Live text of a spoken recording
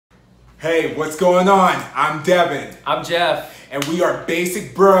Hey, what's going on? I'm Devin. I'm Jeff. And we are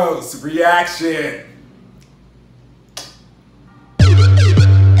Basic Bros Reaction.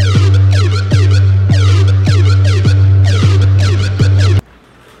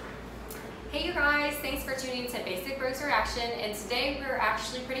 Hey you guys, thanks for tuning to Basic Bros Reaction, and today we're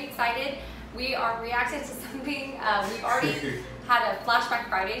actually pretty excited. We are reacting to something we've already had a Flashback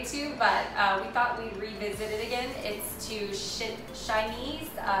Friday to, but we thought we'd revisit it again. It's to SHINee's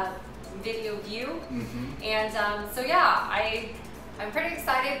video view. And so yeah, I'm pretty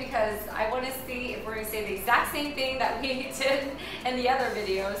excited because I want to see if we're going to say the exact same thing that we did in the other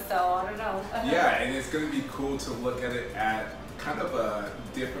video, so I don't know. Yeah, and it's going to be cool to look at it at kind of a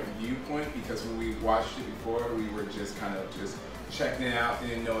different viewpoint, because when we watched it before, we were just kind of checking it out,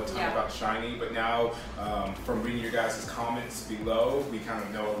 didn't know a ton about SHINee, but now from reading your guys' comments below, we kind of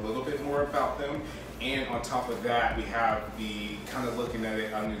know a little bit more about them. And on top of that, we have the kind of looking at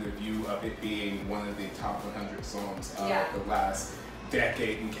it under the view of it being one of the top 100 songs of the last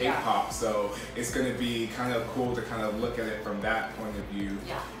decade in K-pop. So it's going to be kind of cool to kind of look at it from that point of view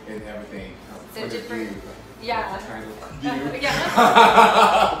and everything. So different, kind of view.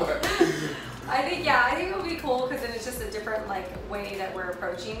 I think it will be cool because then it's just a different way that we're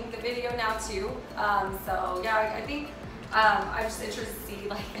approaching the video now too. So yeah, I think I'm just interested to see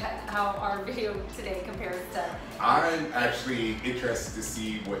how our video today compares to. I'm actually interested to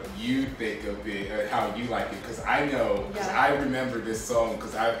see what you think of it, how you like it, because I know, because I remember this song,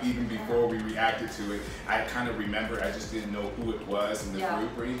 because even before we reacted to it, I kind of remember, I just didn't know who it was in the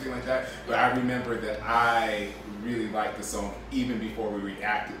group or anything like that, but I remember that I really liked the song even before we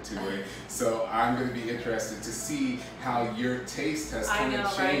reacted to it. So I'm going to be interested to see how your taste has kind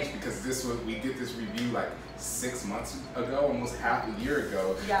of changed, because we did this review 6 months ago, almost half a year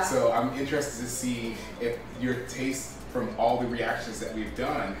ago. So I'm interested to see if your taste from all the reactions that we've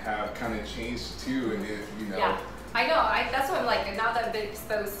done have kind of changed too, and if I know, that's what I'm like, now that I've been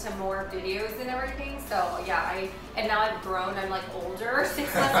exposed to more videos and everything, so yeah, and now I've grown, I'm older,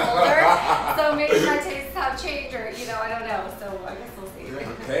 6 months older, so maybe my tastes have changed, or I don't know, so I guess we'll see.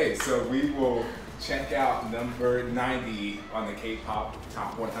 Okay, so we will check out number 90 on the K-pop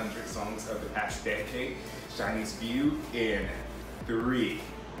Top 100 Songs of the Past Decade, SHINee's View, in 3,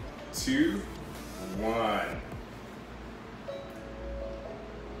 2, 1.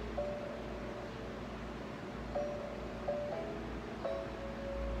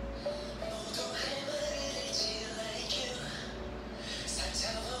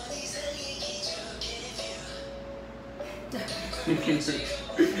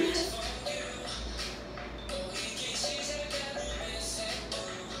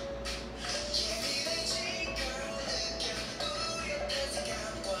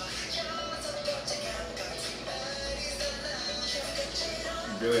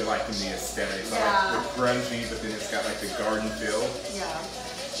 Really liking the aesthetic. So it's grungy, but then it's got the garden feel. Yeah.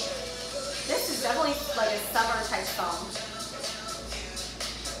 This is definitely a summer type song.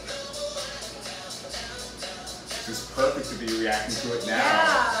 It's just perfect to be reacting to it now.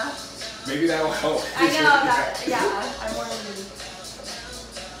 Yeah. Maybe that'll help. I know that. I'm wondering.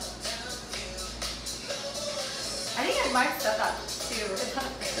 I think I might have said that too.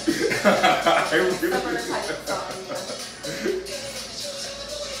 Summer type song.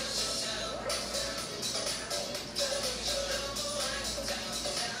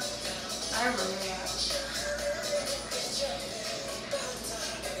 I remember that.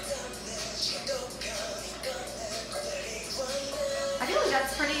 I feel like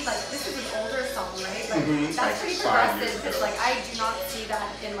that's pretty, this is an older song, right? That's pretty progressive, because I do not see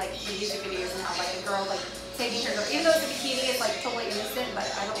that in the music videos now, a girl taking her, even though it's a bikini, it's totally innocent, but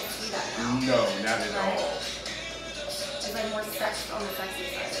I don't see that now. No, not at all. There's more sex on the sexy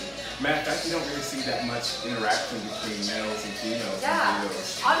side. Matter of fact, you don't really see that much interaction between males and females in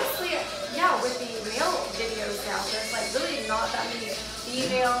videos. Honestly, with the male videos now, there's really not that many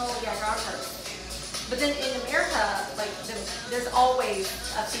female counterparts. But then in America, there's always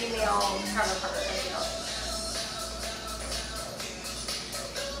a female counterpart, I feel.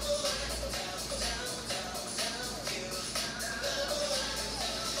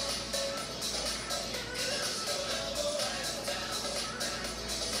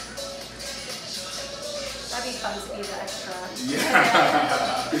 That'd be fun to be the extra.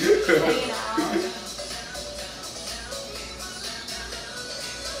 Hanging out.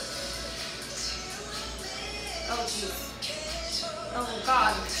 Oh jeez. Oh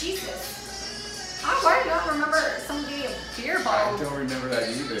God, Jesus. Why do I not remember somebody getting a beer bottle? I don't remember that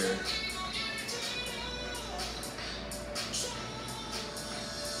either.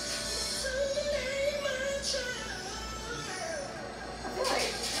 I feel like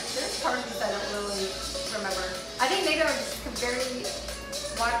there's part very,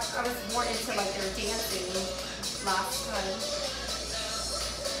 I was more into like their dancing last time.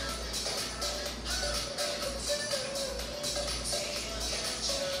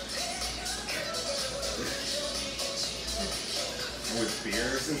 With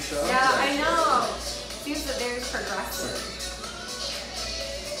beers and stuff? Yeah, like, I know. Seems that they're progressive.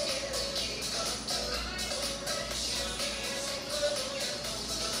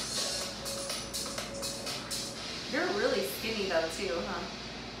 You're really skinny though too, huh?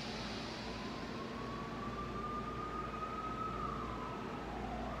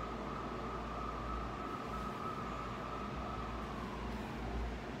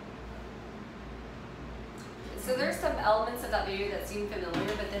 So there's some elements of that video that seem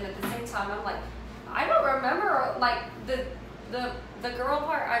familiar, but then at the same time, I'm like, I don't remember like the girl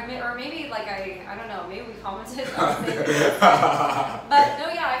part. Or maybe like I don't know. Maybe we commented on the same But no,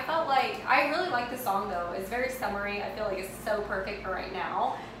 yeah, I felt like I really like the song though. It's very summery. I feel like it's so perfect for right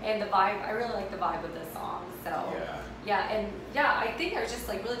now, and the vibe. I really like the vibe of this song. So I think I was just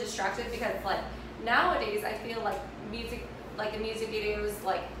like really distracted because like nowadays I feel like music, like the music videos,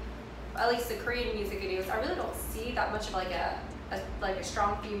 like. At least the Korean music videos, I really don't see that much of like a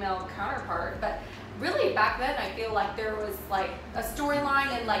strong female counterpart. But really back then, I feel like there was like a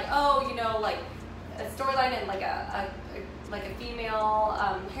storyline and like like a storyline and like a female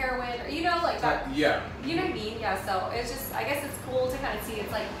heroine, or like that. Yeah. You know what I mean? Yeah. So it's just, I guess it's cool to kind of see.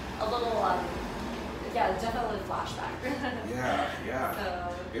 It's like a little definitely flashback. Yeah.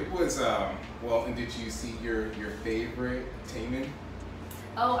 So. It was well. And did you see your favorite Taemin?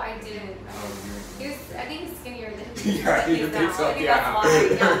 Oh, I didn't. I think he's skinnier than he yeah, is now. So, I think that's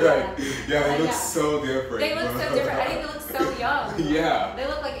why. Yeah, they look so different. They look so different. I think they look so young. Yeah. They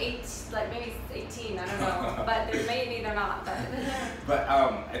look like maybe 18. I don't know, but maybe they're not. But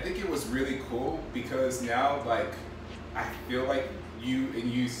I think it was really cool because now, like, I feel like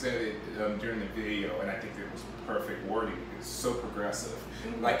you said it during the video, and I think it was perfect wording. It's so progressive.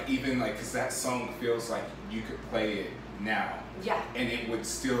 Mm-hmm. Like even like, cause that song feels like you could play it now. Yeah. And it would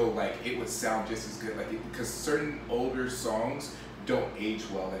still it would sound just as good. Because certain older songs don't age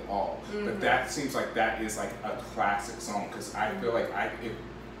well at all. Mm-hmm. But that seems like that is like a classic song. Because I feel like if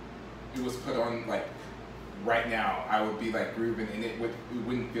it was put on like right now, I would be like grooving, and it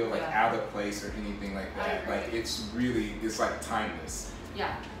wouldn't feel like out of place or anything like that. Like it's like timeless.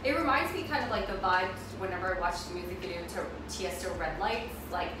 Yeah, it reminds me kind of like the vibes whenever I watch the music video to Tiesto Red Lights,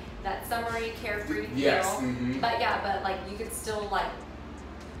 like that summery, carefree feel. Yes. Mm-hmm. But like you could still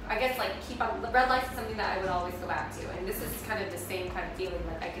I guess keep on. Red Lights is something that I would always go back to, and this is kind of the same kind of feeling.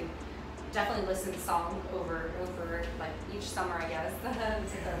 Like I can definitely listen to the song over like each summer, I guess,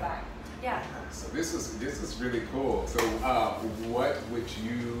 to go back. Yeah. So this is really cool. So what would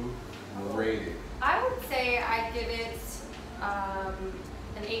you rate it? I would say I'd give it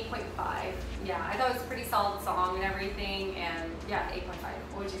an 8.5. Yeah, I thought it was a pretty solid song and everything, and yeah, 8.5.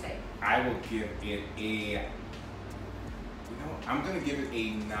 What would you say? I will give it I'm gonna give it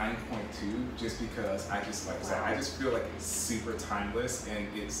a 9.2 just because I just feel like it's super timeless, and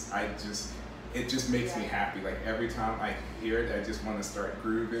it just makes me happy. Like every time I hear it, I just want to start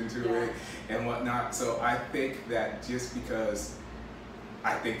grooving to it and whatnot. So I think that just because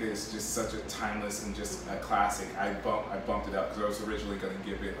I think that it's just such a timeless and just a classic, I bumped it up because I was originally going to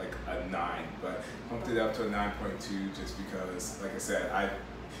give it like a 9, but bumped it up to a 9.2 just because, like I said, I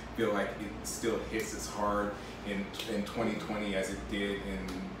feel like it still hits as hard in 2020 as it did in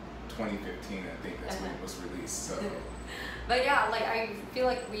 2015. I think that's when it was released. So. But yeah, I feel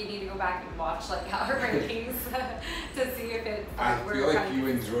like we need to go back and watch our rankings to see if it. I feel like you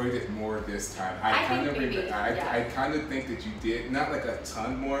enjoyed it more this time. I kind of think that you did, not like a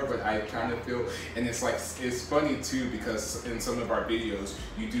ton more, but I kind of feel, and it's funny too because in some of our videos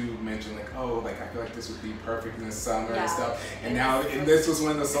you do mention I feel like this would be perfect in the summer and stuff. And now this was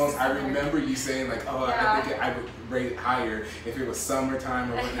one of the songs I remember you saying I think I would rate it higher if it was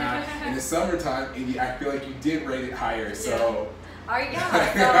summertime or whatnot. In the summertime, and I feel like you did rate it higher. So. I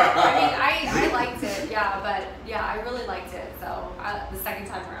liked it, but I really liked it, so the second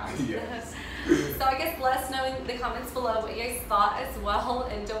time around. Yes. So I guess let us know in the comments below what you guys thought as well,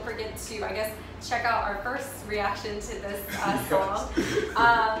 and don't forget to, check out our first reaction to this song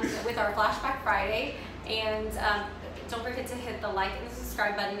with our Flashback Friday, and don't forget to hit the like and the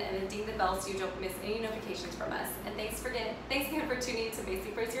subscribe button and then ding the bell so you don't miss any notifications from us. And thanks again for tuning in to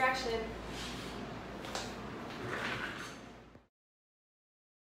Basic Bros Reaction.